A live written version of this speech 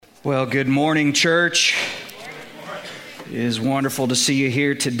Well, good morning, church. It is wonderful to see you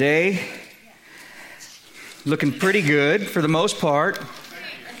here today. Looking pretty good for the most part.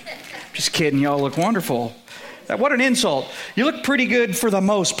 Just kidding, y'all look wonderful. What an insult. You look pretty good for the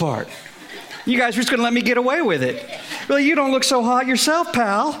most part. You guys are just going to let me get away with it. Well, you don't look so hot yourself,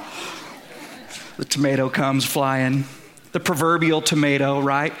 pal. The tomato comes flying. The proverbial tomato,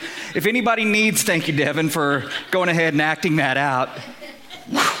 right? If anybody needs, thank you, Devin, for going ahead and acting that out.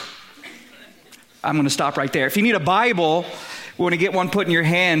 I'm going to stop right there. If you need a Bible, we want to get one put in your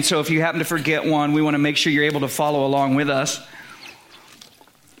hand. So if you happen to forget one, we want to make sure you're able to follow along with us.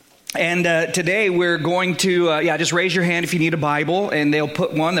 And today we're going to, just raise your hand if you need a Bible, and they'll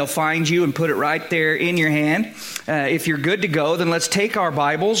find you and put it right there in your hand. If you're good to go, then let's take our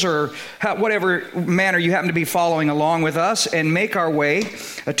Bibles or whatever manner you happen to be following along with us and make our way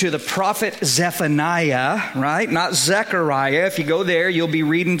to the prophet Zephaniah, right? Not Zechariah. If you go there, you'll be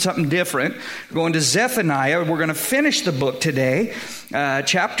reading something different. We're going to Zephaniah. We're going to finish the book today,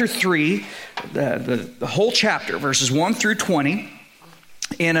 chapter 3, the whole chapter, verses 1 through 20.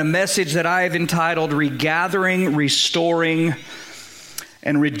 In a message that I have entitled Regathering, Restoring,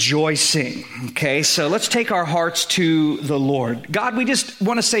 and Rejoicing. Okay, so let's take our hearts to the Lord. God, we just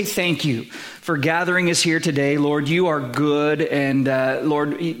want to say thank you for gathering us here today. Lord, you are good, and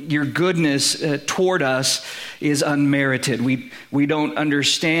Lord, your goodness toward us is unmerited. We don't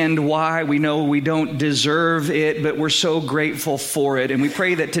understand why. We know we don't deserve it, but we're so grateful for it. And we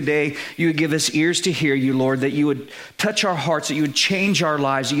pray that today you would give us ears to hear you, Lord, that you would touch our hearts, that you would change our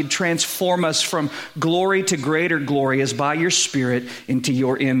lives, that you'd transform us from glory to greater glory as by your Spirit into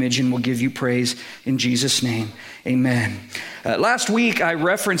your image. And we'll give you praise in Jesus' name. Amen. Last week, I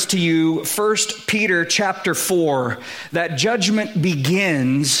referenced to you 1 Peter chapter 4, that judgment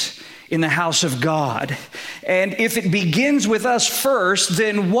begins in the house of God. And if it begins with us first,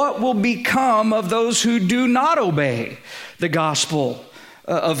 then what will become of those who do not obey the gospel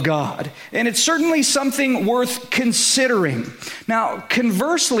of God? And it's certainly something worth considering. Now,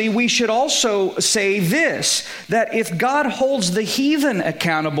 conversely, we should also say this, that if God holds the heathen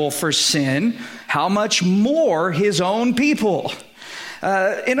accountable for sin, how much more his own people?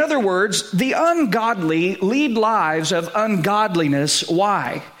 In other words, the ungodly lead lives of ungodliness.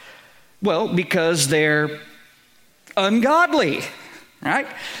 Why? Well, because they're ungodly. Right?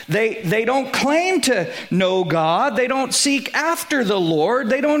 They don't claim to know God. They don't seek after the Lord.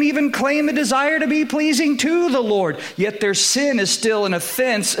 They don't even claim a desire to be pleasing to the Lord. Yet their sin is still an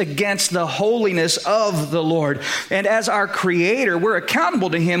offense against the holiness of the Lord. And as our Creator, we're accountable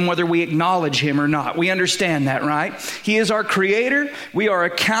to Him whether we acknowledge Him or not. We understand that, right? He is our Creator. We are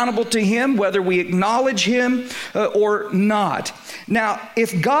accountable to Him whether we acknowledge Him or not. Now,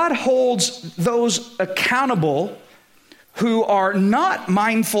 if God holds those accountable who are not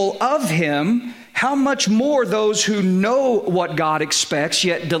mindful of Him, how much more those who know what God expects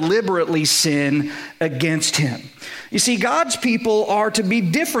yet deliberately sin against Him? You see, God's people are to be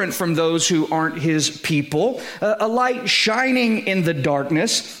different from those who aren't His people, a light shining in the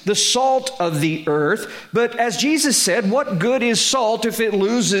darkness, the salt of the earth. But as Jesus said, what good is salt if it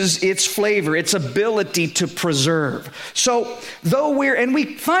loses its flavor, its ability to preserve? So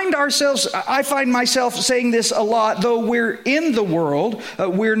we find ourselves, I find myself saying this a lot, though we're in the world,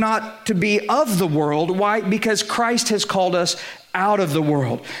 we're not to be of the world. Why? Because Christ has called us out of the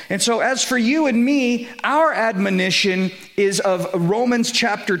world. And so as for you and me, our admonition is of Romans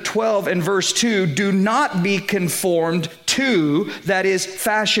chapter 12 and verse 2, do not be conformed to, that is,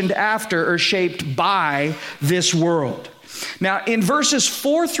 fashioned after or shaped by this world. Now, in verses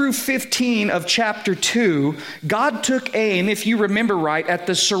 4 through 15 of chapter 2, God took aim, if you remember right, at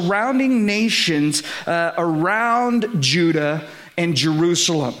the surrounding nations around Judah and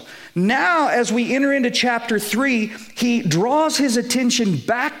Jerusalem. Now, as we enter into chapter 3, he draws his attention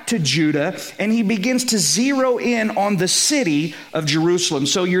back to Judah, and he begins to zero in on the city of Jerusalem.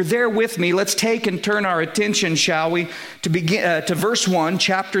 So you're there with me. Let's take and turn our attention, shall we, to verse 1,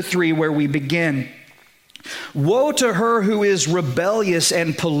 chapter 3, where we begin. Woe to her who is rebellious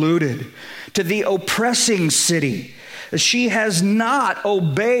and polluted, to the oppressing city. She has not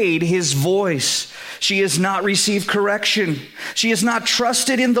obeyed his voice. She has not received correction. She has not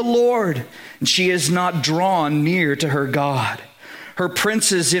trusted in the Lord, and she has not drawn near to her God. Her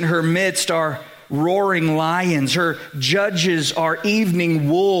princes in her midst are roaring lions. Her judges are evening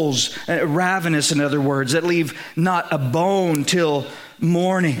wolves, ravenous, in other words, that leave not a bone till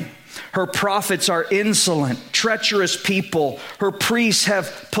morning. Her prophets are insolent, treacherous people. Her priests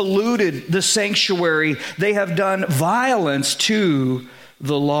have polluted the sanctuary. They have done violence to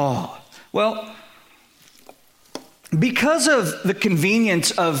the law. Well, Because of the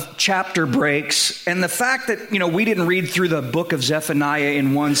convenience of chapter breaks and the fact that, we didn't read through the book of Zephaniah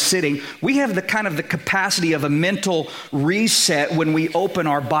in one sitting, we have the capacity of a mental reset when we open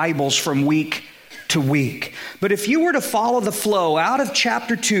our Bibles from week to week. But if you were to follow the flow out of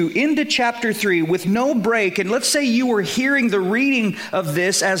chapter 2 into chapter 3 with no break, and let's say you were hearing the reading of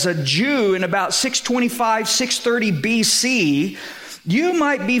this as a Jew in about 625, 630 BC, you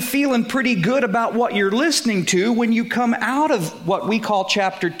might be feeling pretty good about what you're listening to when you come out of what we call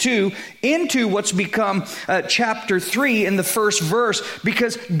chapter 2 into what's become chapter 3 in the first verse,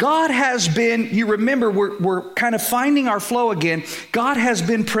 because God has been, you remember, we're kind of finding our flow again. God has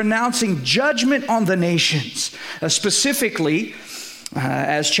been pronouncing judgment on the nations. Specifically,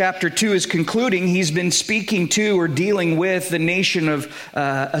 as chapter 2 is concluding, he's been speaking to or dealing with the nation of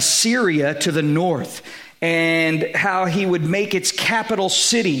Assyria to the north, and how he would make its capital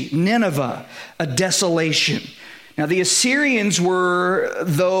city, Nineveh, a desolation. Now, the Assyrians were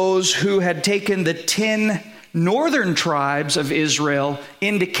those who had taken the 10 northern tribes of Israel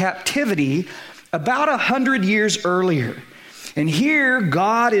into captivity about 100 years earlier. And here,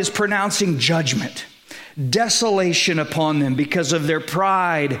 God is pronouncing judgment, desolation upon them because of their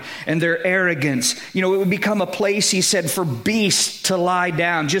pride and their arrogance. It would become a place, he said, for beasts to lie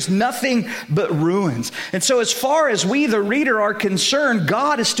down, just nothing but ruins. And so as far as we, the reader, are concerned,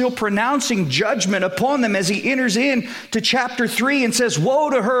 God is still pronouncing judgment upon them as he enters in to chapter 3 and says, "Woe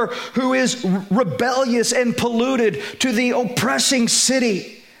to her who is rebellious and polluted, to the oppressing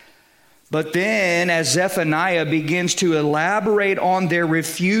city." But then, as Zephaniah begins to elaborate on their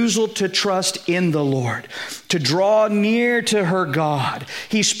refusal to trust in the Lord, to draw near to her God,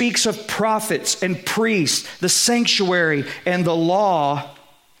 he speaks of prophets and priests, the sanctuary and the law.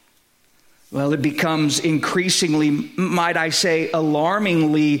 Well, it becomes increasingly, might I say,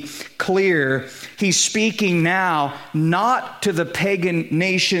 alarmingly clear. He's speaking now not to the pagan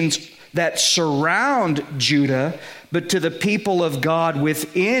nations that surround Judah, but to the people of God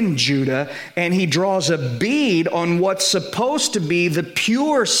within Judah. And he draws a bead on what's supposed to be the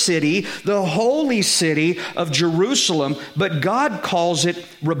pure city, the holy city of Jerusalem. But God calls it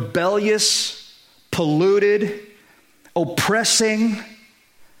rebellious, polluted, oppressing.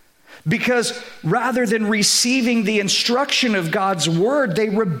 Because rather than receiving the instruction of God's word, they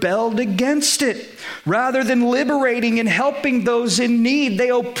rebelled against it. Rather than liberating and helping those in need, they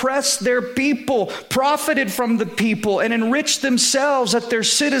oppressed their people, profited from the people, and enriched themselves at their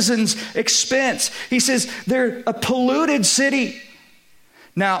citizens' expense. He says they're a polluted city.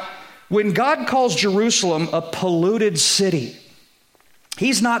 Now, when God calls Jerusalem a polluted city,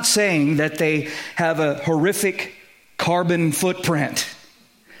 he's not saying that they have a horrific carbon footprint.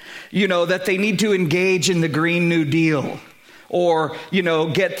 That they need to engage in the Green New Deal or,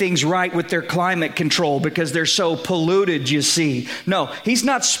 get things right with their climate control because they're so polluted, you see. No, he's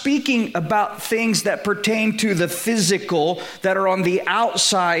not speaking about things that pertain to the physical that are on the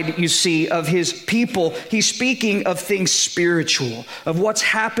outside, you see, of his people. He's speaking of things spiritual, of what's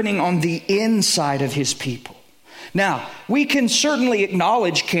happening on the inside of his people. Now, we can certainly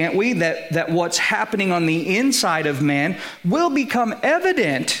acknowledge, can't we, that what's happening on the inside of man will become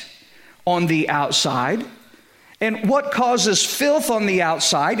evident on the outside. And what causes filth on the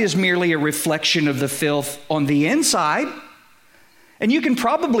outside is merely a reflection of the filth on the inside. And you can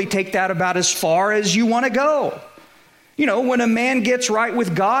probably take that about as far as you want to go. When a man gets right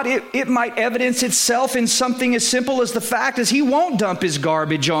with God, it might evidence itself in something as simple as the fact is he won't dump his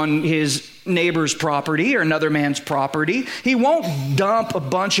garbage on his neighbor's property or another man's property. He won't dump a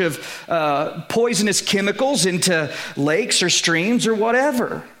bunch of poisonous chemicals into lakes or streams or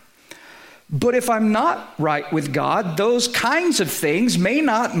whatever. But if I'm not right with God, those kinds of things may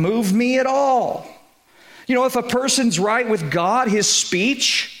not move me at all. If a person's right with God, his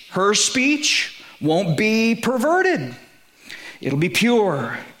speech, her speech, won't be perverted. It'll be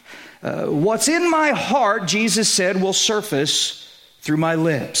pure. What's in my heart, Jesus said, will surface through my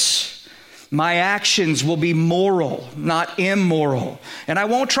lips. My actions will be moral, not immoral. And I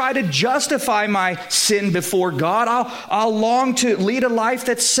won't try to justify my sin before God. I'll long to lead a life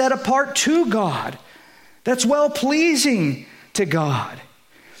that's set apart to God, that's well-pleasing to God.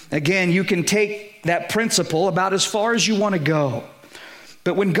 Again, you can take that principle about as far as you want to go.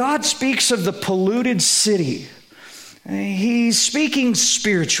 But when God speaks of the polluted city, he's speaking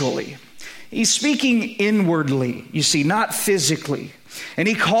spiritually. He's speaking inwardly, you see, not physically. And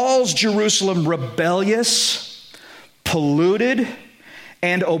he calls Jerusalem rebellious, polluted,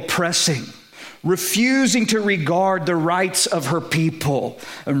 and oppressing. refusing to regard the rights of her people.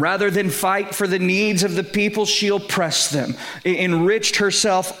 And rather than fight for the needs of the people, she oppressed them, enriched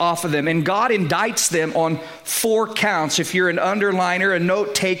herself off of them. And God indicts them on 4 counts. If you're an underliner, a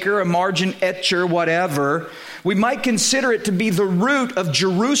note taker, a margin etcher, whatever, we might consider it to be the root of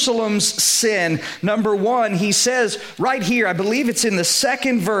Jerusalem's sin. Number 1, he says right here, I believe it's in the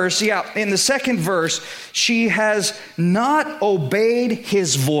 2nd verse. Yeah, in the 2nd verse, she has not obeyed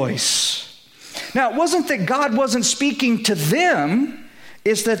his voice. Now, it wasn't that God wasn't speaking to them,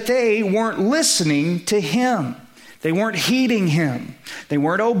 it's that they weren't listening to him. They weren't heeding him. They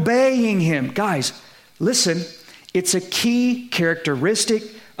weren't obeying him. Guys, listen, it's a key characteristic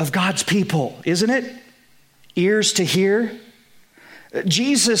of God's people, isn't it? Ears to hear.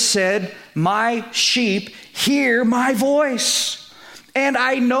 Jesus said, "My sheep hear my voice, and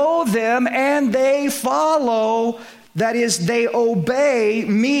I know them, and they follow." That is, they obey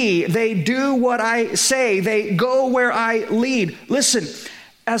me. They do what I say. They go where I lead. Listen,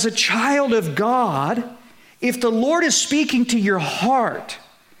 as a child of God, if the Lord is speaking to your heart,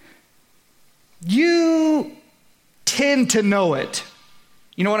 you tend to know it.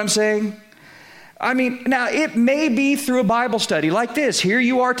 You know what I'm saying? I mean, now it may be through a Bible study like this. Here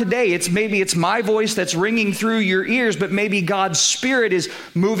you are today. Maybe it's my voice that's ringing through your ears, but maybe God's Spirit is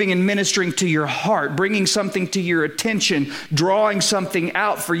moving and ministering to your heart, bringing something to your attention, drawing something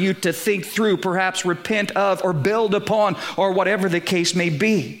out for you to think through, perhaps repent of or build upon, or whatever the case may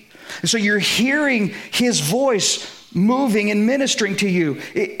be. And so you're hearing his voice moving and ministering to you.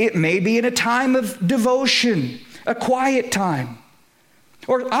 It may be in a time of devotion, a quiet time.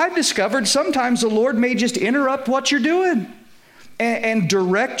 Or I've discovered sometimes the Lord may just interrupt what you're doing and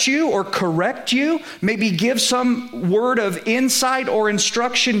direct you or correct you, maybe give some word of insight or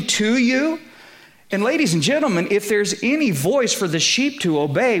instruction to you. And ladies and gentlemen, if there's any voice for the sheep to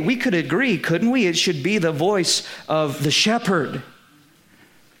obey, we could agree, couldn't we? It should be the voice of the shepherd.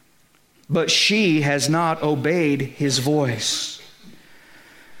 But she has not obeyed his voice.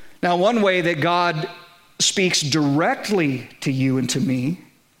 Now, one way that God speaks directly to you and to me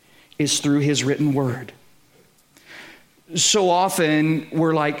is through his written word. So often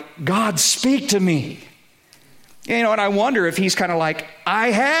we're like, God, speak to me. You know, and I wonder if he's kind of like,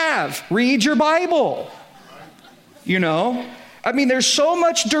 I have. Read your Bible. You know? I mean, there's so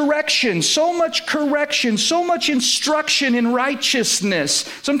much direction, so much correction, so much instruction in righteousness.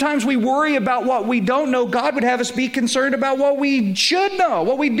 Sometimes we worry about what we don't know. God would have us be concerned about what we should know,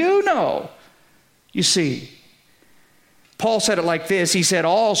 what we do know. You see, Paul said it like this. He said,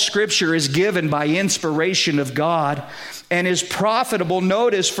 all Scripture is given by inspiration of God and is profitable,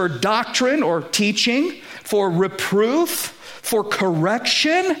 notice, for doctrine or teaching, for reproof, for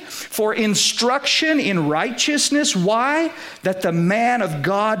correction, for instruction in righteousness. Why? That the man of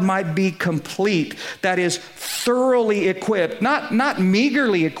God might be complete, that is, thoroughly equipped, not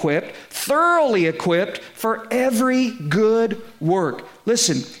meagerly equipped, thoroughly equipped for every good work.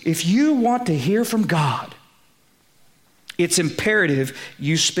 Listen, if you want to hear from God, it's imperative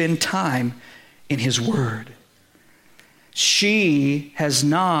you spend time in his word. She has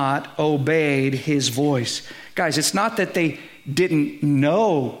not obeyed his voice. Guys, it's not that they didn't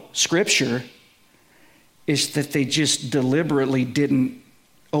know Scripture. It's that they just deliberately didn't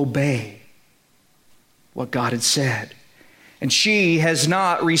obey what God had said. And she has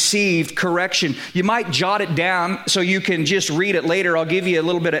not received correction. You might jot it down so you can just read it later. I'll give you a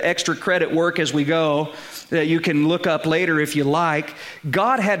little bit of extra credit work as we go that you can look up later if you like.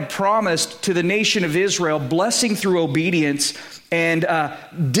 God had promised to the nation of Israel blessing through obedience and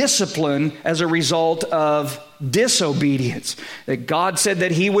discipline as a result of disobedience. That God said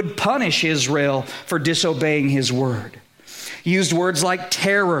that he would punish Israel for disobeying his word. He used words like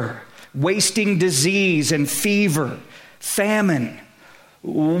terror, wasting disease and fever, famine,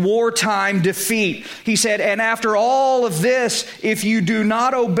 wartime defeat. He said, and after all of this, if you do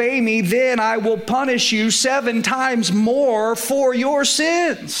not obey me, then I will punish you 7 times more for your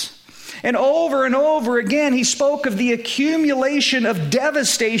sins. And over again, he spoke of the accumulation of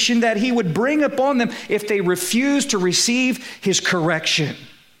devastation that he would bring upon them if they refused to receive his correction.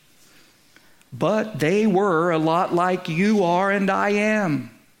 But they were a lot like you are and I am.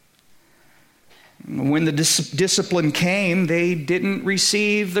 When the discipline came, they didn't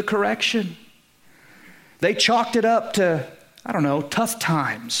receive the correction. They chalked it up to, tough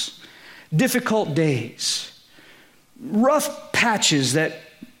times, difficult days, rough patches that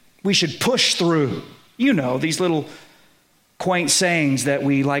we should push through. You know, these little quaint sayings that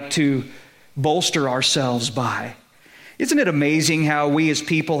we like to bolster ourselves by. Isn't it amazing how we as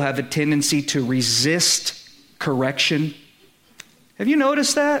people have a tendency to resist correction? Have you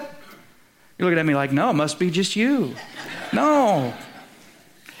noticed that? You're looking at me like, no, it must be just you. No.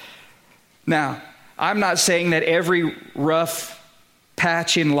 Now, I'm not saying that every rough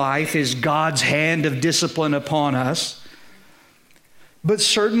patch in life is God's hand of discipline upon us, but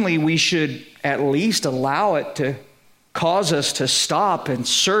certainly we should at least allow it to cause us to stop and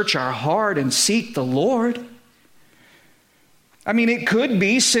search our heart and seek the Lord. I mean, it could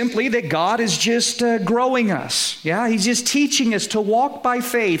be simply that God is just growing us. Yeah, He's just teaching us to walk by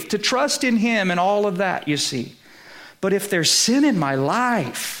faith, to trust in Him and all of that, you see. But if there's sin in my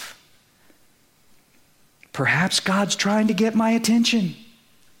life, perhaps God's trying to get my attention.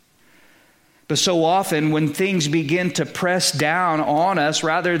 But so often when things begin to press down on us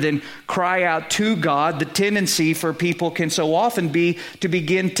rather than cry out to God, the tendency for people can so often be to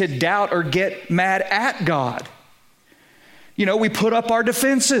begin to doubt or get mad at God. You know, we put up our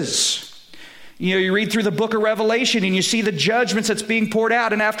defenses. You know, you read through the book of Revelation and you see the judgments that's being poured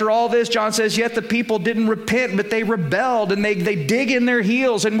out. And after all this, John says, yet the people didn't repent, but they rebelled and they dig in their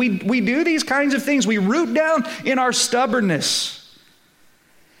heels. And we do these kinds of things. We root down in our stubbornness.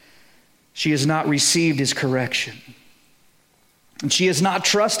 She has not received His correction. And she has not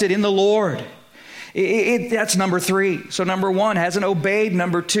trusted in the Lord. That's number 3. So number 1, hasn't obeyed.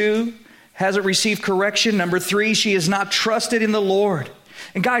 Number 2, hasn't received correction. Number 3, she has not trusted in the Lord.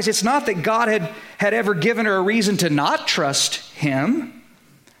 And guys, it's not that God had ever given her a reason to not trust Him,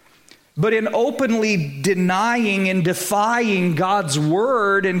 but in openly denying and defying God's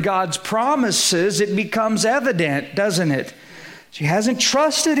word and God's promises, it becomes evident, doesn't it? She hasn't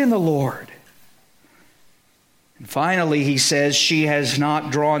trusted in the Lord. And finally, he says she has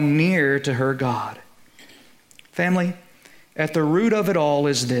not drawn near to her God. Family, at the root of it all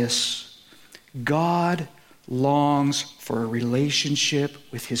is this: God longs for a relationship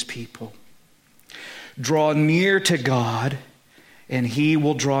with His people. Draw near to God, and He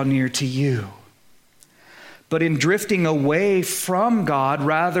will draw near to you. But in drifting away from God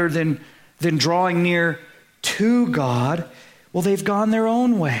rather than drawing near to God, well, they've gone their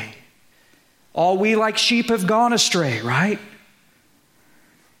own way. All we like sheep have gone astray, right?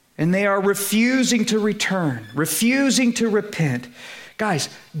 And they are refusing to return, refusing to repent. Guys,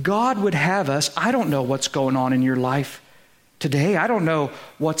 God would have us. I don't know what's going on in your life today. I don't know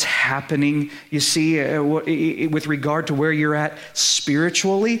what's happening, you see, with regard to where you're at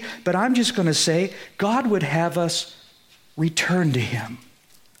spiritually. But I'm just going to say, God would have us return to Him,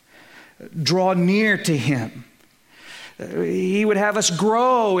 draw near to Him. He would have us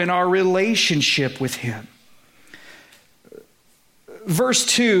grow in our relationship with Him. Verse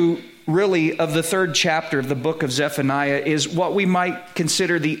 2, really, of the 3rd chapter of the book of Zephaniah is what we might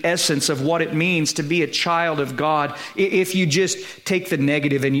consider the essence of what it means to be a child of God if you just take the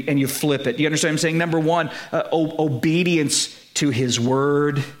negative and you flip it. You understand what I'm saying? Number 1, obedience to His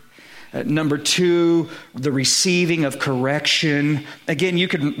word. Number 2, the receiving of correction. Again, you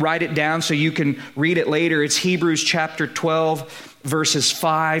can write it down so you can read it later. It's Hebrews chapter 12, verses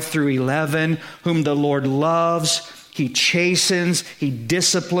 5 through 11. Whom the Lord loves, He chastens, He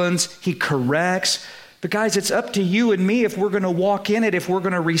disciplines, He corrects. But guys, it's up to you and me if we're going to walk in it, if we're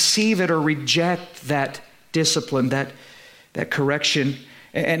going to receive it or reject that discipline, that correction.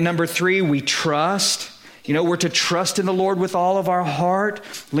 And number 3, we trust. You know, we're to trust in the Lord with all of our heart,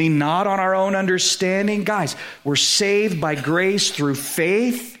 lean not on our own understanding. Guys, we're saved by grace through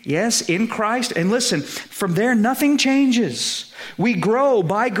faith, yes, in Christ. And listen, from there, nothing changes. We grow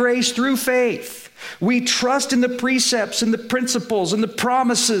by grace through faith. We trust in the precepts and the principles and the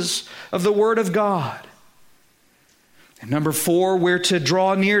promises of the Word of God. And number 4, we're to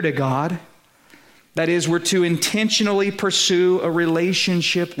draw near to God. That is, we're to intentionally pursue a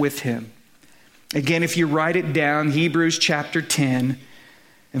relationship with Him. Again, if you write it down, Hebrews chapter 10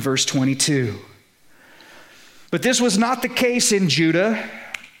 and verse 22. But this was not the case in Judah.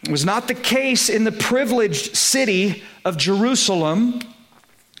 It was not the case in the privileged city of Jerusalem,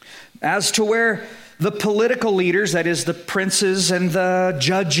 as to where the political leaders, that is the princes and the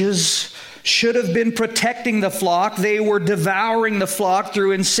judges, should have been protecting the flock. They were devouring the flock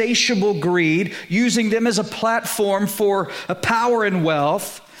through insatiable greed, using them as a platform for power and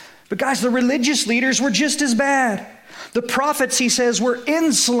wealth. But guys, the religious leaders were just as bad. The prophets, he says, were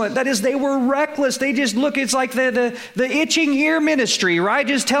insolent. That is, they were reckless. They just look, it's like the itching ear ministry, right?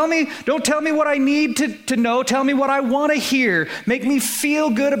 Just don't tell me what I need to know. Tell me what I want to hear. Make me feel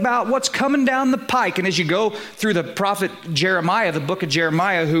good about what's coming down the pike. And as you go through the prophet Jeremiah, the book of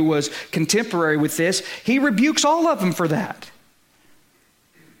Jeremiah, who was contemporary with this, he rebukes all of them for that.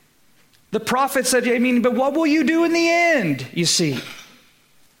 The prophet said, but what will you do in the end, you see?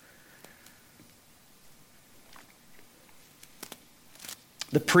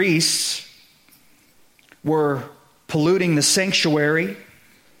 The priests were polluting the sanctuary.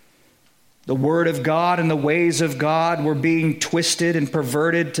 The Word of God and the ways of God were being twisted and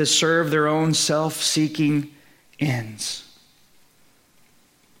perverted to serve their own self-seeking ends.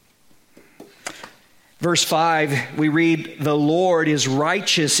 Verse 5, we read, "The Lord is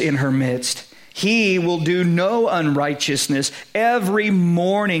righteous in her midst. He will do no unrighteousness. Every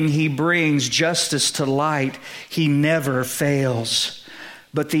morning He brings justice to light. He never fails.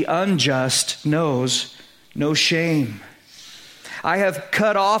 But the unjust knows no shame. I have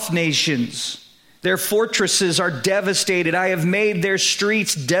cut off nations. Their fortresses are devastated. I have made their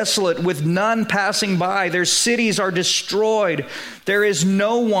streets desolate with none passing by. Their cities are destroyed. There is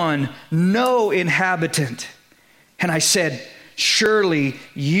no one, no inhabitant. And I said, surely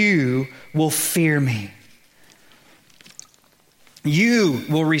you will fear me. You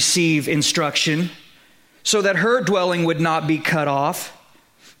will receive instruction so that her dwelling would not be cut off,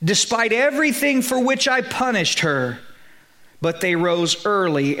 despite everything for which I punished her. But they rose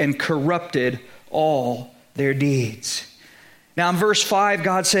early and corrupted all their deeds." Now in verse 5,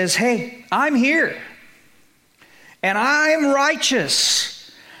 God says, hey, I'm here. And I'm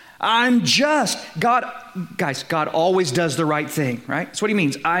righteous. I'm just. God always does the right thing, right? That's what He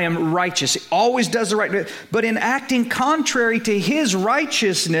means. I am righteous. He always does the right thing. But in acting contrary to His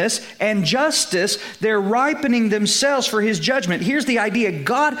righteousness and justice, they're ripening themselves for His judgment. Here's the idea.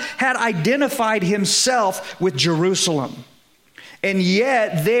 God had identified Himself with Jerusalem. And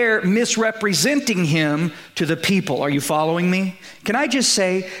yet they're misrepresenting Him to the people. Are you following me? Can I just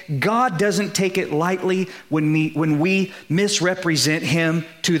say, God doesn't take it lightly when we misrepresent Him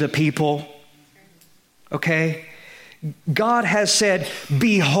to the people. Okay? God has said,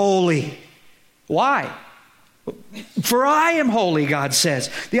 be holy. Why? For I am holy, God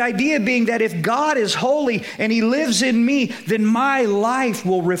says. The idea being that if God is holy and He lives in me, then my life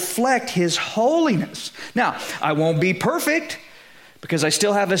will reflect His holiness. Now, I won't be perfect, because I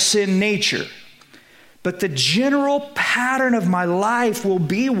still have a sin nature. But the general pattern of my life will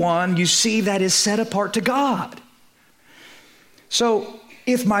be one, you see, that is set apart to God. So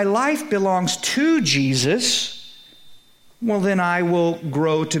if my life belongs to Jesus, well, then I will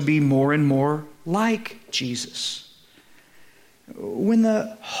grow to be more and more like Jesus. When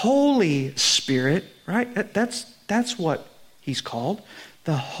the Holy Spirit, right, that's what He's called.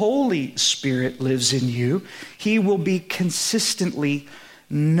 The Holy Spirit lives in you. He will be consistently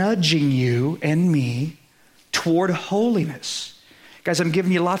nudging you and me toward holiness. Guys, I'm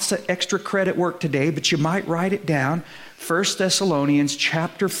giving you lots of extra credit work today, but you might write it down. 1 Thessalonians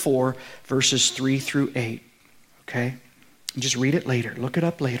chapter 4, verses 3 through 8. Okay? And just read it later. Look it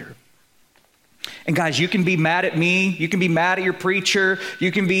up later. And guys, you can be mad at me. You can be mad at your preacher.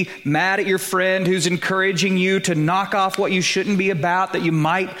 You can be mad at your friend who's encouraging you to knock off what you shouldn't be about, that you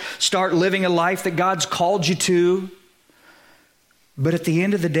might start living a life that God's called you to. But at the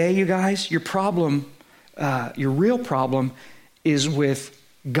end of the day, you guys, your real problem is with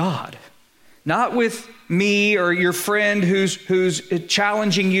God. Not with me or your friend who's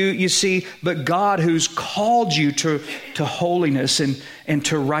challenging you, you see, but God who's called you to holiness and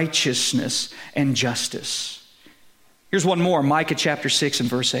to righteousness and justice. Here's one more, Micah chapter 6 and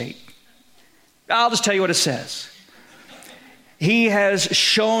verse 8. I'll just tell you what it says. He has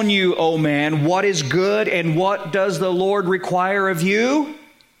shown you, O man, what is good, and what does the Lord require of you?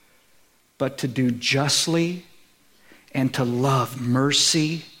 But to do justly and to love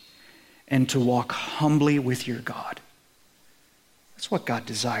mercy and to walk humbly with your God. That's what God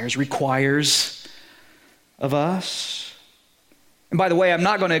desires, requires of us. And by the way, I'm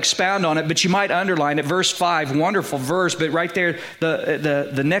not going to expound on it, but you might underline it. Verse 5, wonderful verse, but right there,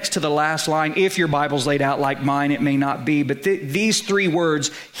 the next to the last line, if your Bible's laid out like mine, it may not be, but these three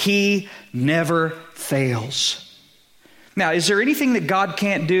words, He never fails. Now, is there anything that God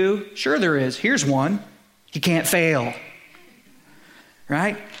can't do? Sure there is. Here's one. He can't fail.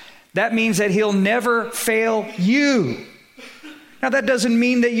 Right? That means that He'll never fail you. Now, that doesn't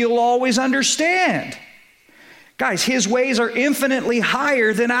mean that you'll always understand. Guys, His ways are infinitely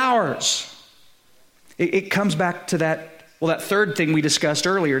higher than ours. It comes back to that third thing we discussed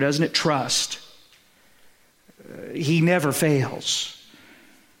earlier, doesn't it? Trust. He never fails.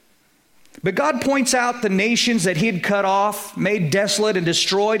 But God points out the nations that He had cut off, made desolate and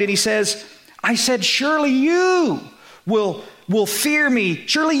destroyed, and He says, I said, surely you will fear me.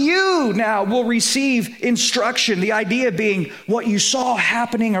 Surely you now will receive instruction. The idea being what you saw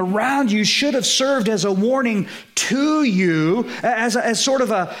happening around you should have served as a warning to you, as sort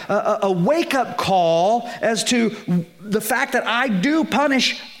of a wake-up call as to the fact that I do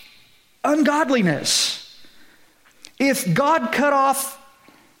punish ungodliness. If God cut off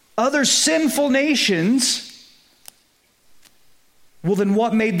other sinful nations, well, then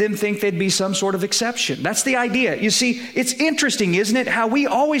what made them think they'd be some sort of exception? That's the idea. You see, it's interesting, isn't it, how we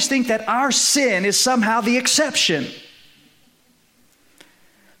always think that our sin is somehow the exception.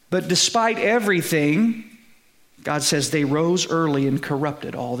 But despite everything, God says they rose early and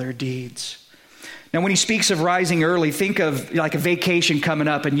corrupted all their deeds. Now, when he speaks of rising early, think of like a vacation coming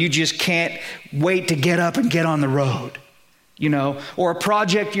up and you just can't wait to get up and get on the road, you know, or a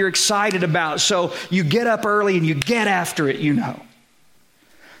project you're excited about. So you get up early and you get after it, you know.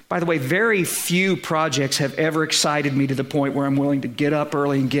 By the way, very few projects have ever excited me to the point where I'm willing to get up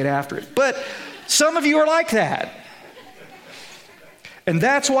early and get after it. But some of you are like that. And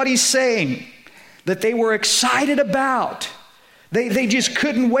that's what he's saying, that they were excited about. They just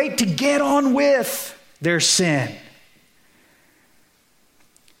couldn't wait to get on with their sin.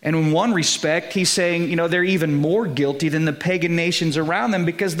 And in one respect, he's saying, you know, they're even more guilty than the pagan nations around them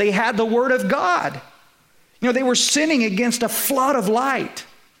because they had the word of God. You know, they were sinning against a flood of light.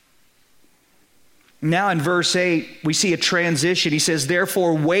 Now in verse 8, we see a transition. He says,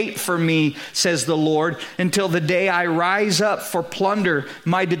 therefore wait for me, says the Lord, until the day I rise up for plunder.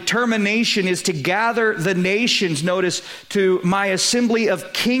 My determination is to gather the nations, notice, to my assembly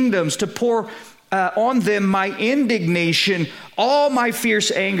of kingdoms, to pour on them my indignation, all my fierce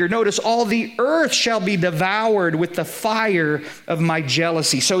anger. Notice, all the earth shall be devoured with the fire of my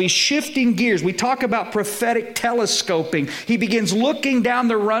jealousy. So he's shifting gears. We talk about prophetic telescoping. He begins looking down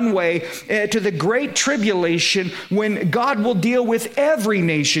the runway to the great tribulation when God will deal with every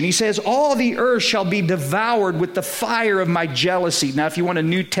nation. He says, all the earth shall be devoured with the fire of my jealousy. Now, if you want a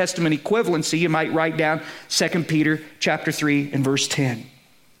New Testament equivalency, you might write down 2 Peter chapter 3 and verse 10.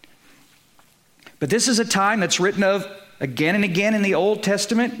 But this is a time that's written of again and again in the Old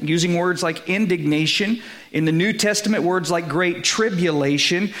Testament, using words like indignation. In the New Testament, words like great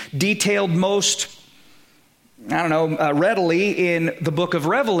tribulation, detailed most, readily in the book of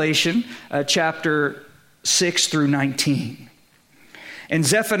Revelation, chapter 6 through 19. And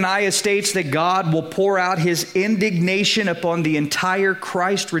Zephaniah states that God will pour out his indignation upon the entire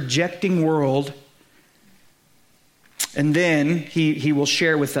Christ-rejecting world. And then he will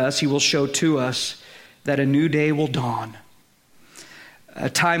share with us, he will show to us that a new day will dawn, a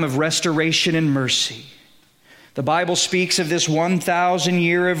time of restoration and mercy. The Bible speaks of this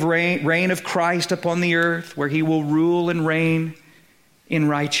 1,000-year of reign of Christ upon the earth, where he will rule and reign in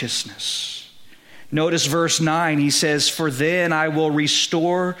righteousness. Notice verse 9, he says, for then I will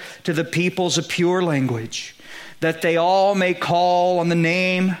restore to the peoples a pure language, that they all may call on the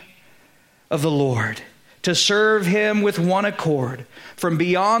name of the Lord, to serve him with one accord. From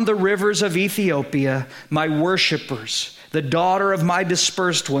beyond the rivers of Ethiopia, my worshipers, the daughter of my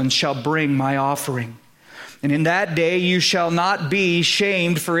dispersed ones, shall bring my offering. And in that day you shall not be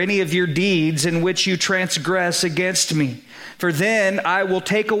shamed for any of your deeds in which you transgress against me. For then I will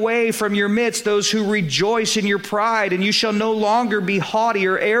take away from your midst those who rejoice in your pride, and you shall no longer be haughty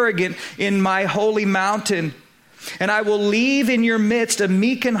or arrogant in my holy mountain. And I will leave in your midst a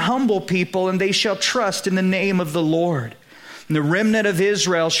meek and humble people, and they shall trust in the name of the Lord. And the remnant of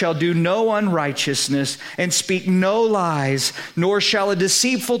Israel shall do no unrighteousness and speak no lies, nor shall a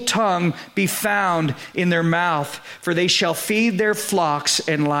deceitful tongue be found in their mouth. For they shall feed their flocks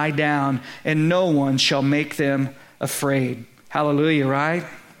and lie down, and no one shall make them afraid. Hallelujah, right?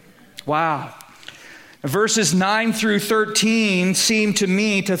 Wow. Verses 9 through 13 seem to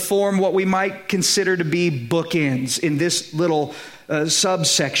me to form what we might consider to be bookends in this little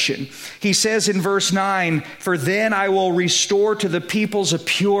subsection. He says in verse 9, for then I will restore to the peoples a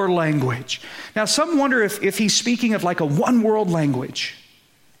pure language. Now, some wonder if he's speaking of like a one world language,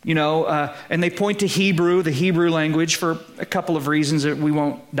 and they point to Hebrew, the Hebrew language, for a couple of reasons that we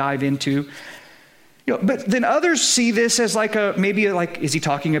won't dive into. But then others see this as is he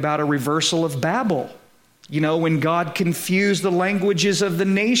talking about a reversal of Babel? When God confused the languages of the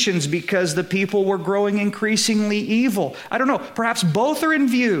nations because the people were growing increasingly evil. I don't know, perhaps both are in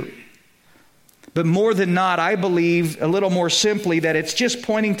view. But more than not, I believe a little more simply that it's just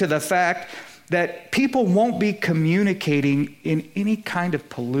pointing to the fact that people won't be communicating in any kind of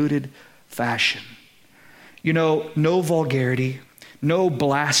polluted fashion. No vulgarity, no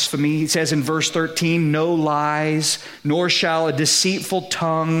blasphemy. He says in verse 13, no lies, nor shall a deceitful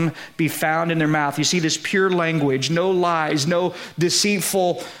tongue be found in their mouth. You see this pure language, no lies, no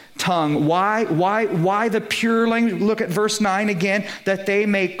deceitful tongue. Why the pure language? Look at verse 9 again, that they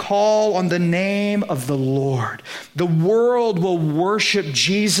may call on the name of the Lord. The world will worship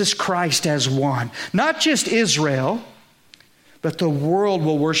Jesus Christ as one. Not just Israel, but the world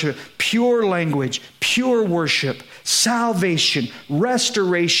will worship. Pure language, pure worship, salvation,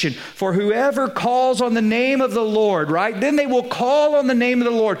 restoration for whoever calls on the name of the Lord, right? Then they will call on the name of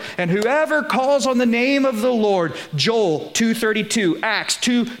the Lord. And whoever calls on the name of the Lord, Joel 2:32, Acts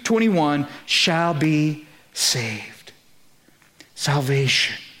 2:21, shall be saved.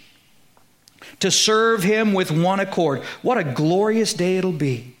 Salvation. To serve him with one accord. What a glorious day it'll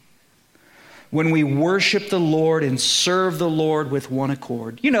be when we worship the Lord and serve the Lord with one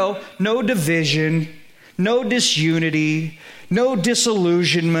accord. You know, no division, no disunity, no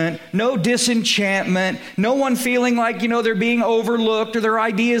disillusionment, no disenchantment, no one feeling like, they're being overlooked or their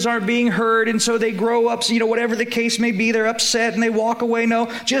ideas aren't being heard, and so they grow up, whatever the case may be, they're upset and they walk away.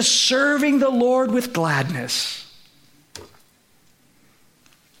 No, just serving the Lord with gladness.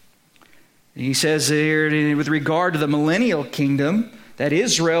 He says here, with regard to the millennial kingdom, that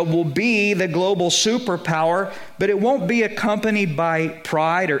Israel will be the global superpower, but it won't be accompanied by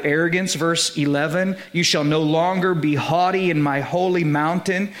pride or arrogance. Verse 11, you shall no longer be haughty in my holy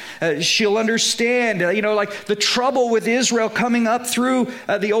mountain. She'll understand, like the trouble with Israel coming up through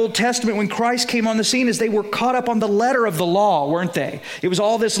the Old Testament when Christ came on the scene is they were caught up on the letter of the law, weren't they? It was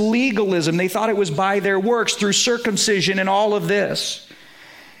all this legalism. They thought it was by their works through circumcision and all of this.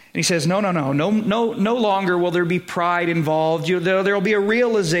 And he says, no longer will there be pride involved. There will be a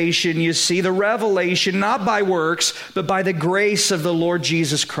realization, the revelation, not by works, but by the grace of the Lord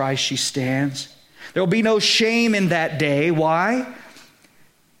Jesus Christ she stands. There will be no shame in that day. Why?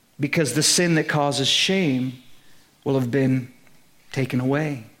 Because the sin that causes shame will have been taken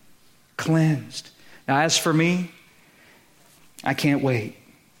away, cleansed. Now, as for me, I can't wait.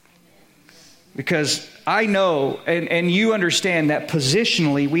 Because I know, and you understand that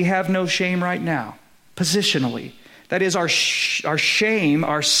positionally, we have no shame right now. Positionally. That is, our shame,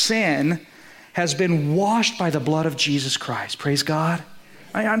 our sin, has been washed by the blood of Jesus Christ. Praise God.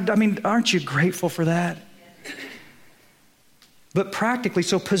 I mean, aren't you grateful for that? But practically,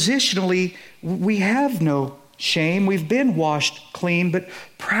 so positionally, we have no shame. We've been washed clean, but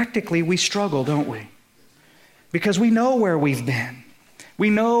practically we struggle, don't we? Because we know where we've been. We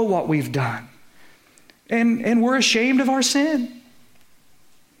know what we've done. And we're ashamed of our sin.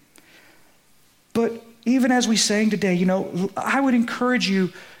 But even as we sang today, I would encourage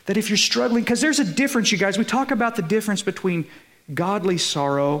you that if you're struggling, because there's a difference, you guys. We talk about the difference between godly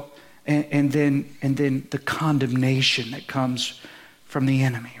sorrow and then the condemnation that comes from the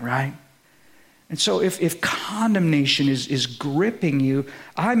enemy, right? And so if condemnation is gripping you,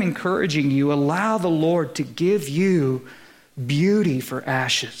 I'm encouraging you, allow the Lord to give you beauty for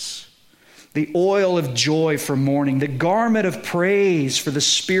ashes. The oil of joy for mourning, the garment of praise for the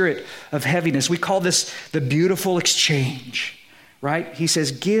spirit of heaviness. We call this the beautiful exchange, right? He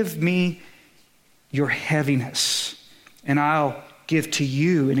says, give me your heaviness, and I'll give to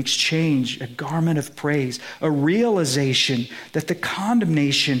you in exchange a garment of praise, a realization that the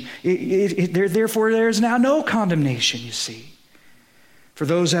condemnation, therefore there is now no condemnation, you see, for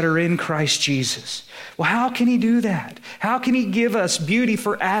those that are in Christ Jesus. Well, how can he do that? How can he give us beauty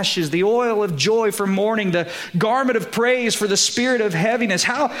for ashes, the oil of joy for mourning, the garment of praise for the spirit of heaviness?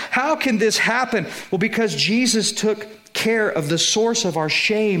 How can this happen? Well, because Jesus took care of the source of our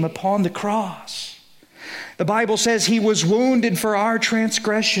shame upon the cross. The Bible says he was wounded for our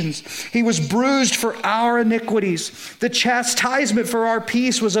transgressions. He was bruised for our iniquities. The chastisement for our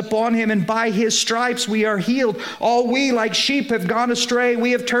peace was upon him, and by his stripes we are healed. All we like sheep have gone astray.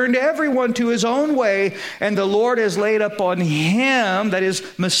 We have turned everyone to his own way, and the Lord has laid upon him, that is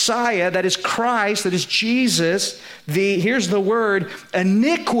Messiah, that is Christ, that is Jesus, here's the word,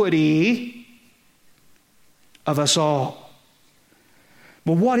 iniquity of us all.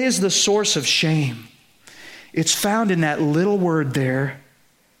 Well, what is the source of shame? It's found in that little word there,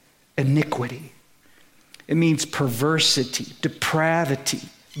 iniquity. It means perversity, depravity,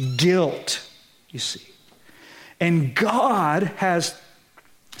 guilt, you see. And God has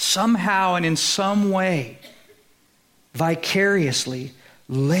somehow and in some way, vicariously,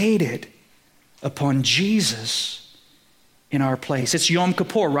 laid it upon Jesus in our place. It's Yom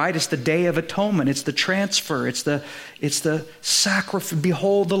Kippur, right? It's the Day of Atonement. It's the transfer. It's the sacrifice.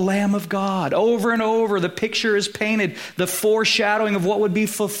 Behold the Lamb of God. Over and over, the picture is painted, the foreshadowing of what would be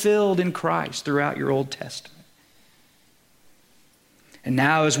fulfilled in Christ throughout your Old Testament. And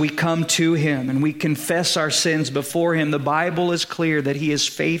now as we come to him and we confess our sins before him, the Bible is clear that he is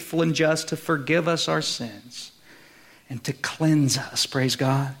faithful and just to forgive us our sins and to cleanse us, praise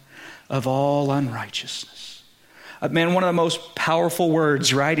God, of all unrighteousness. Man, one of the most powerful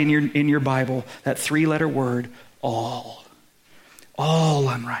words, right, in your Bible, that 3-letter word, all. All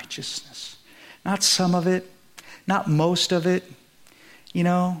unrighteousness. Not some of it, not most of it,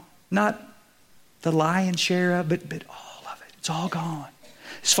 not the lion's share of, but all of it, it's all gone.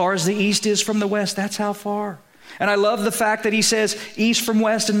 As far as the east is from the west, that's how far. And I love the fact that he says east from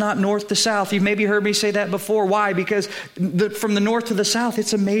west and not north to south. You've maybe heard me say that before. Why? Because from the north to the south,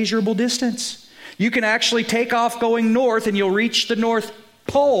 it's a measurable distance. You can actually take off going north and you'll reach the North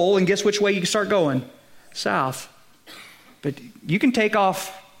Pole, and guess which way you can start going? South. But you can take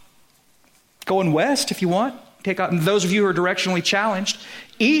off going west if you want. Take off, those of you who are directionally challenged,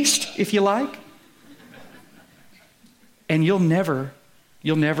 east if you like. And you'll never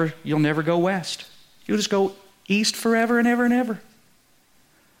go west. You'll just go east forever and ever and ever.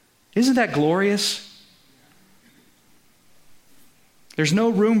 Isn't that glorious? There's no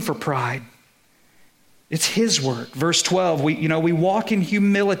room for pride. It's His work. Verse 12, we walk in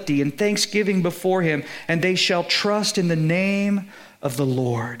humility and thanksgiving before Him, and they shall trust in the name of the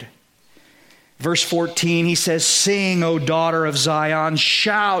Lord. Verse 14, he says, sing, O daughter of Zion,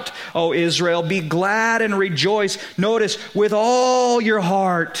 shout, O Israel, be glad and rejoice. Notice, with all your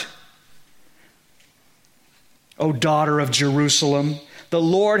heart. O daughter of Jerusalem, the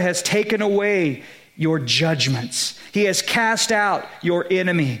Lord has taken away your judgments. He has cast out your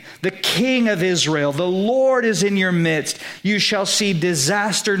enemy, the King of Israel. The Lord is in your midst. You shall see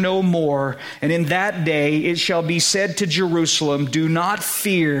disaster no more. And in that day it shall be said to Jerusalem, do not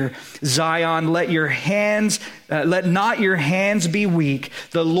fear, Zion. Let not your hands be weak.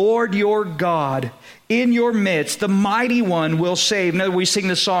 The Lord your God in your midst, the mighty one will save. Now we sing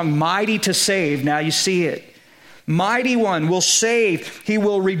the song, mighty to save. Now you see it. Mighty one will save. He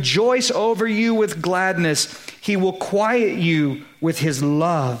will rejoice over you with gladness. He will quiet you with His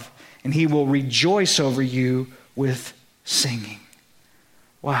love, and He will rejoice over you with singing.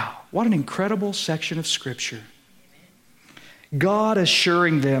 Wow, what an incredible section of Scripture. God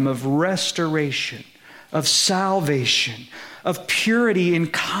assuring them of restoration, of salvation, of purity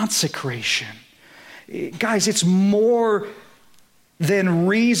and consecration. Guys, it's more than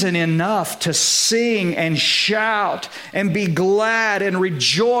reason enough to sing and shout and be glad and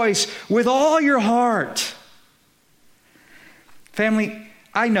rejoice with all your heart. Family,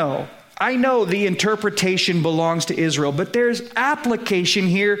 I know the interpretation belongs to Israel, but there's application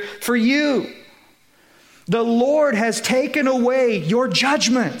here for you. The Lord has taken away your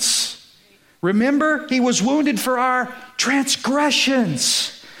judgments. Remember, He was wounded for our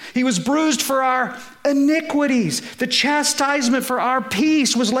transgressions. He was bruised for our iniquities. The chastisement for our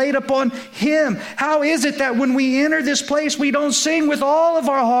peace was laid upon Him. How is it that when we enter this place, we don't sing with all of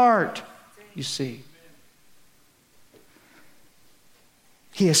our heart? You see,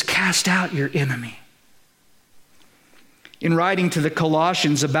 He has cast out your enemy. In writing to the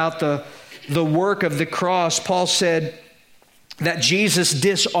Colossians about the work of the cross, Paul said that Jesus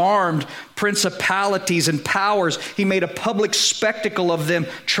disarmed principalities and powers. He made a public spectacle of them,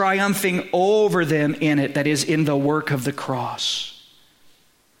 triumphing over them in it, that is, in the work of the cross.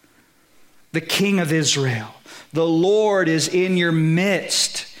 The King of Israel, the Lord is in your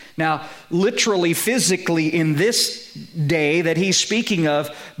midst. Now, literally, physically in this day that he's speaking of,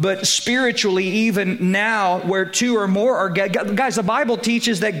 but spiritually even now where two or more are gathered. Guys, the Bible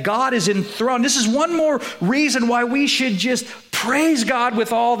teaches that God is enthroned. This is one more reason why we should just praise God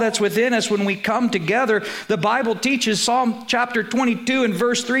with all that's within us when we come together. The Bible teaches, Psalm chapter 22 and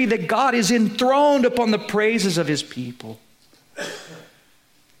verse 3, that God is enthroned upon the praises of His people.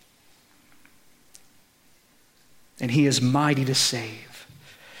 And He is mighty to save.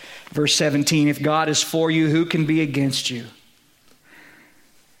 Verse 17, if God is for you, who can be against you?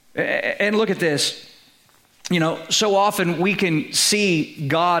 And look at this. So often we can see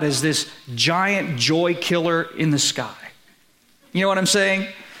God as this giant joy killer in the sky. You know what I'm saying?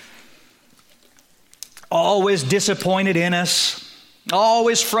 Always disappointed in us.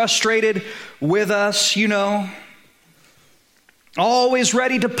 Always frustrated with us, Always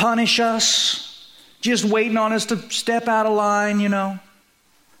ready to punish us. Just waiting on us to step out of line,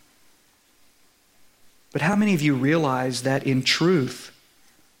 But how many of you realize that in truth,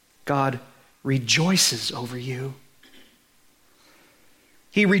 God rejoices over you?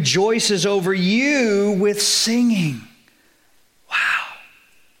 He rejoices over you with singing. Wow.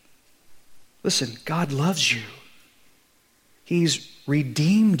 Listen, God loves you. He's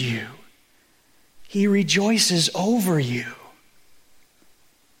redeemed you. He rejoices over you.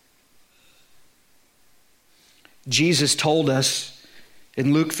 Jesus told us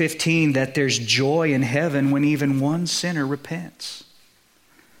in Luke 15 that there's joy in heaven when even one sinner repents.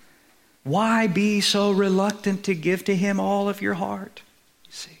 Why be so reluctant to give to Him all of your heart?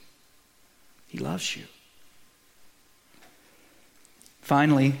 You see, He loves you.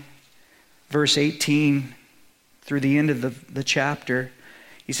 Finally, verse 18 through the end of the chapter,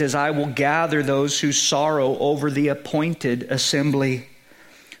 He says, I will gather those who sorrow over the appointed assembly,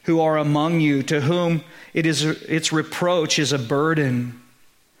 who are among you, to whom its reproach is a burden.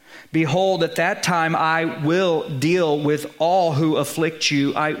 Behold, at that time I will deal with all who afflict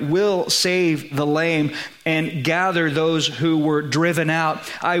you. I will save the lame and gather those who were driven out.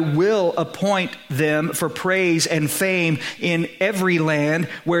 I will appoint them for praise and fame in every land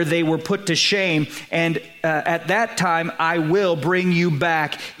where they were put to shame. And at that time I will bring you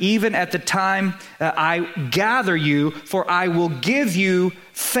back, even at the time I gather you, for I will give you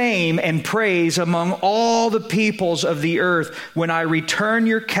fame and praise among all the peoples of the earth when I return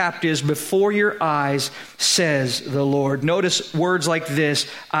your captives before your eyes, says the Lord. Notice words like this: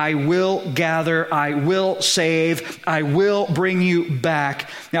 I will gather, I will save, I will bring you back.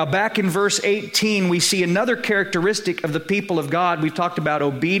 Now, back in verse 18, we see another characteristic of the people of God. We've talked about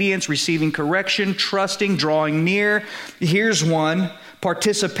obedience, receiving correction, trusting, drawing near. Here's one: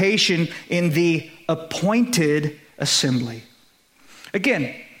 participation in the appointed assembly.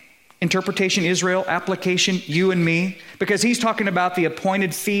 Again, interpretation Israel, application you and me, because he's talking about the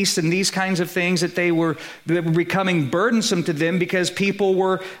appointed feasts and these kinds of things that were becoming burdensome to them because people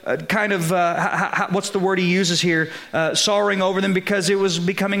were what's the word he uses here? Sorrowing over them because it was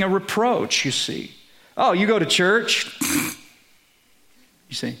becoming a reproach, you see. Oh, you go to church?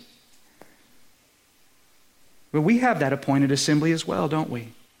 You see. Well, we have that appointed assembly as well, don't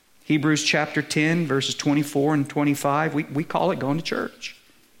we? Hebrews chapter 10, verses 24 and 25, we call it going to church.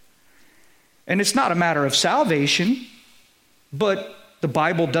 And it's not a matter of salvation, but the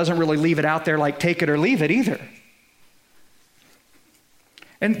Bible doesn't really leave it out there like take it or leave it either.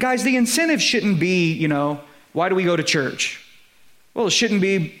 And guys, the incentive shouldn't be, why do we go to church? Well, it shouldn't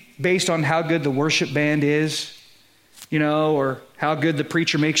be based on how good the worship band is, or how good the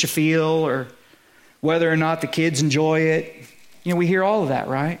preacher makes you feel, or whether or not the kids enjoy it. We hear all of that,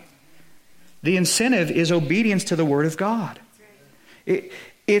 right? The incentive is obedience to the Word of God.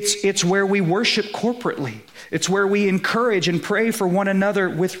 It's where we worship corporately. It's where we encourage and pray for one another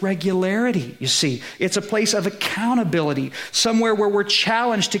with regularity, you see. It's a place of accountability, somewhere where we're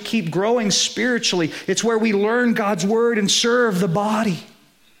challenged to keep growing spiritually. It's where we learn God's Word and serve the body.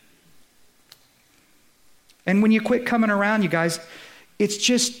 And when you quit coming around, you guys, it's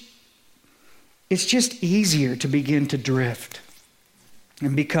just easier to begin to drift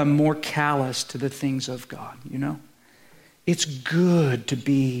and become more callous to the things of God, It's good to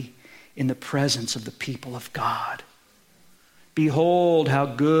be in the presence of the people of God. Behold how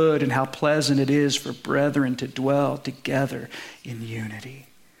good and how pleasant it is for brethren to dwell together in unity.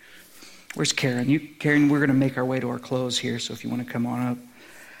 Where's Karen? Karen, we're going to make our way to our close here, so if you want to come on up.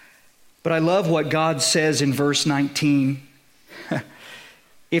 But I love what God says in verse 19.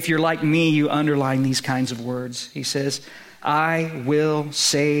 If you're like me, you underline these kinds of words. He says, I will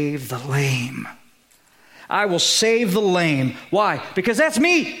save the lame. I will save the lame. Why? Because that's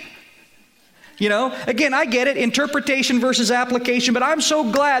me. Again, I get it, interpretation versus application, but I'm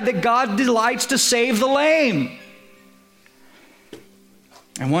so glad that God delights to save the lame.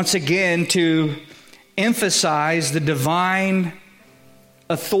 And once again, to emphasize the divine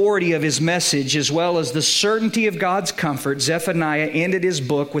authority of his message as well as the certainty of God's comfort, Zephaniah ended his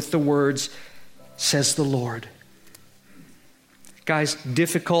book with the words, says the Lord. Guys,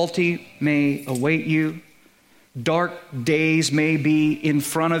 difficulty may await you. Dark days may be in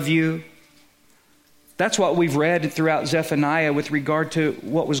front of you. That's what we've read throughout Zephaniah with regard to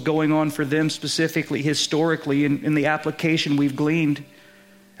what was going on for them specifically, historically, in the application we've gleaned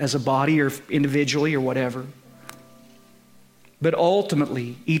as a body or individually or whatever. But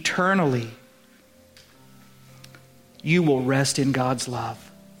ultimately, eternally, you will rest in God's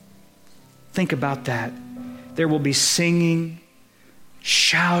love. Think about that. There will be singing,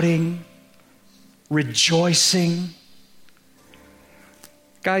 shouting, rejoicing.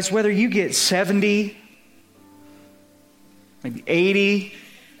 Guys, whether you get 70, maybe 80,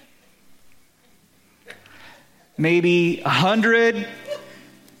 maybe 100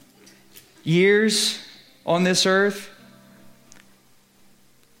 years on this earth,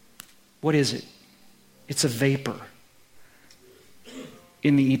 what is it? It's a vapor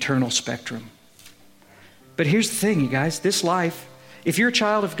in the eternal spectrum. But here's the thing, you guys. This life, if you're a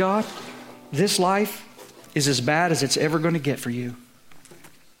child of God, this life is as bad as it's ever going to get for you.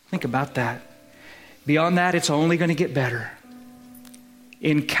 Think about that. Beyond that, it's only going to get better.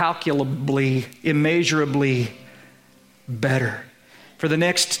 Incalculably, immeasurably better. For the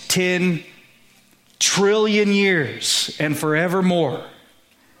next 10 trillion years and forevermore.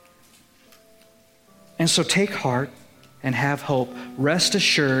 And so take heart and have hope. Rest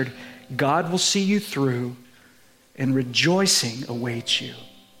assured, God will see you through and rejoicing awaits you.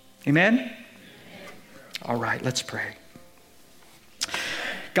 Amen? All right, let's pray.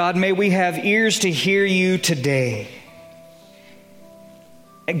 God, may we have ears to hear you today.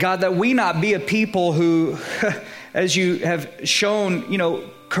 And God, that we not be a people who, as you have shown,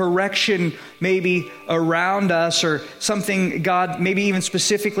 correction maybe around us or something, God, maybe even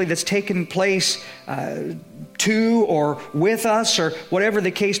specifically that's taken place to or with us or whatever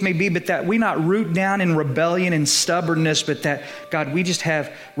the case may be, but that we not root down in rebellion and stubbornness, but that, God, we just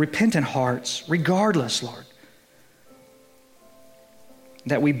have repentant hearts regardless, Lord.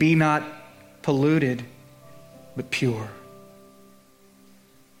 That we be not polluted, but pure.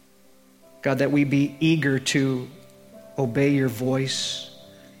 God, that we be eager to obey your voice,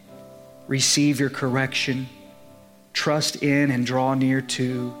 receive your correction, trust in and draw near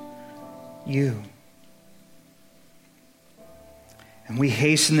to you. And we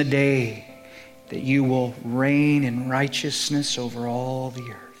hasten the day that you will reign in righteousness over all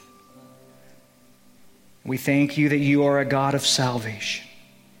the earth. We thank you that you are a God of salvation.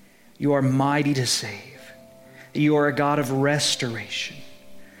 You are mighty to save. You are a God of restoration.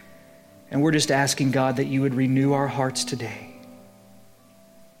 And we're just asking, God, that you would renew our hearts today.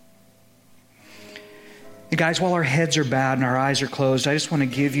 And guys, while our heads are bowed and our eyes are closed, I just want to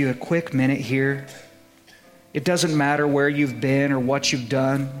give you a quick minute here. It doesn't matter where you've been or what you've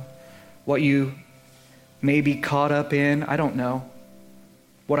done, what you may be caught up in. I don't know.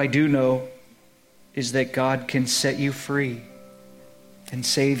 What I do know is that God can set you free and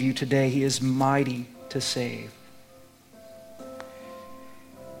save you today. He is mighty to save.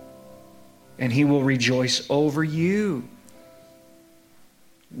 And He will rejoice over you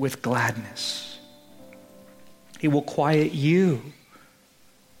with gladness. He will quiet you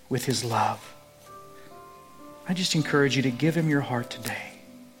with His love. I just encourage you to give Him your heart today.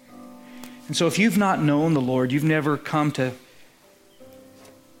 And so if you've not known the Lord, you've never come to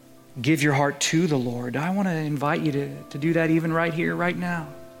give your heart to the Lord, I want to invite you to do that even right here, right now.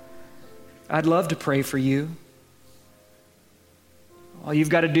 I'd love to pray for you. All you've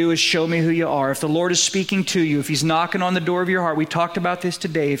got to do is show me who you are. If the Lord is speaking to you, if He's knocking on the door of your heart, we talked about this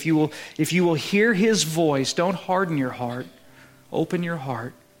today. If you will hear His voice, don't harden your heart. Open your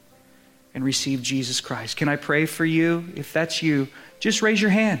heart and receive Jesus Christ. Can I pray for you? If that's you, just raise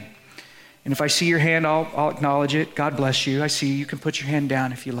your hand. And if I see your hand, I'll acknowledge it. God bless you. I see you. You can put your hand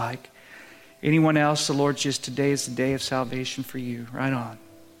down if you like. Anyone else, the Lord, just today is the day of salvation for you. Right on.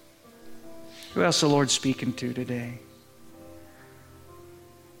 Who else the Lord's speaking to today?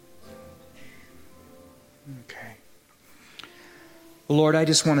 Okay. Well, Lord, I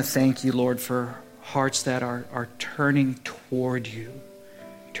just want to thank you, Lord, for hearts that are turning toward you,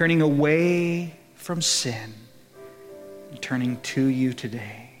 turning away from sin, and turning to you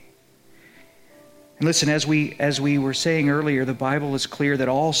today. And listen, as we were saying earlier, the Bible is clear that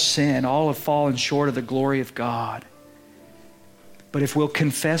all sin, all have fallen short of the glory of God. But if we'll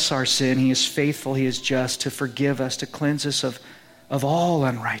confess our sin, He is faithful, He is just to forgive us, to cleanse us of all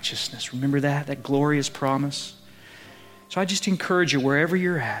unrighteousness. Remember that glorious promise? So I just encourage you, wherever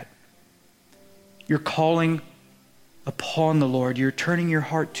you're at, you're calling upon the Lord, you're turning your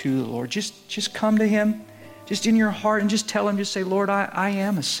heart to the Lord. Just come to Him, just in your heart, and just tell Him, just say, Lord, I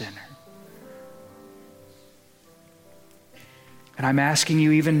am a sinner. And I'm asking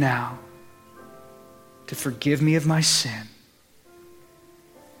you even now to forgive me of my sin,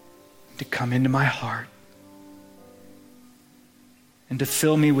 to come into my heart, and to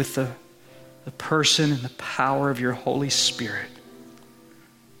fill me with the person and the power of your Holy Spirit.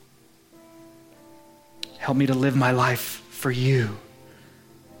 Help me to live my life for you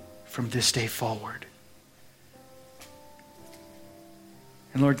from this day forward.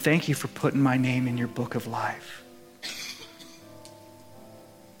 And Lord, thank you for putting my name in your book of life.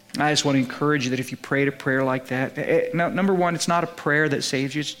 I just want to encourage you that if you prayed a prayer like that, number one, it's not a prayer that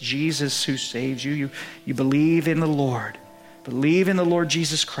saves you. It's Jesus who saves you. You believe in the Lord. Believe in the Lord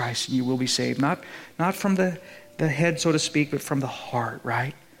Jesus Christ and you will be saved. Not from the head, so to speak, but from the heart,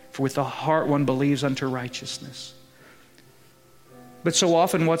 right? For with the heart one believes unto righteousness. But so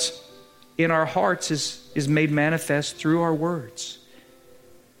often what's in our hearts is made manifest through our words.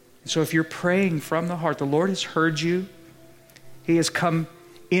 So if you're praying from the heart, the Lord has heard you. He has come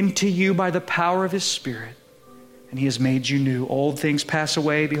into you by the power of His Spirit, and He has made you new. Old things pass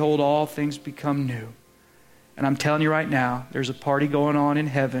away. Behold, all things become new. And I'm telling you right now, there's a party going on in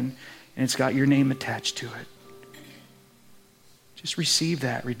heaven, and it's got your name attached to it. Just receive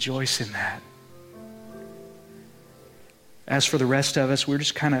that. Rejoice in that. As for the rest of us, we're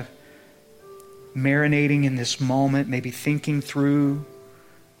just kind of marinating in this moment, maybe thinking through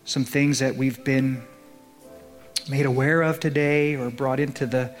some things that we've been made aware of today or brought into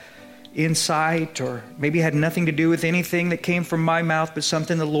the insight, or maybe had nothing to do with anything that came from my mouth, but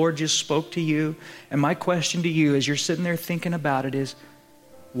something the Lord just spoke to you. And my question to you as you're sitting there thinking about it is,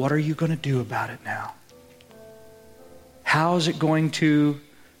 what are you going to do about it now? How is it going to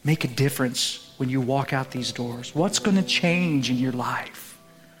make a difference when you walk out these doors? What's going to change in your life?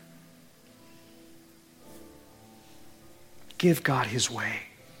 Give God His way.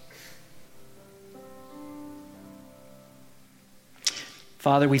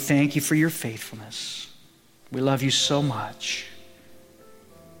 Father, we thank you for your faithfulness. We love you so much.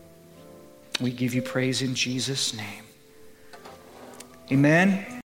 We give you praise in Jesus' name. Amen.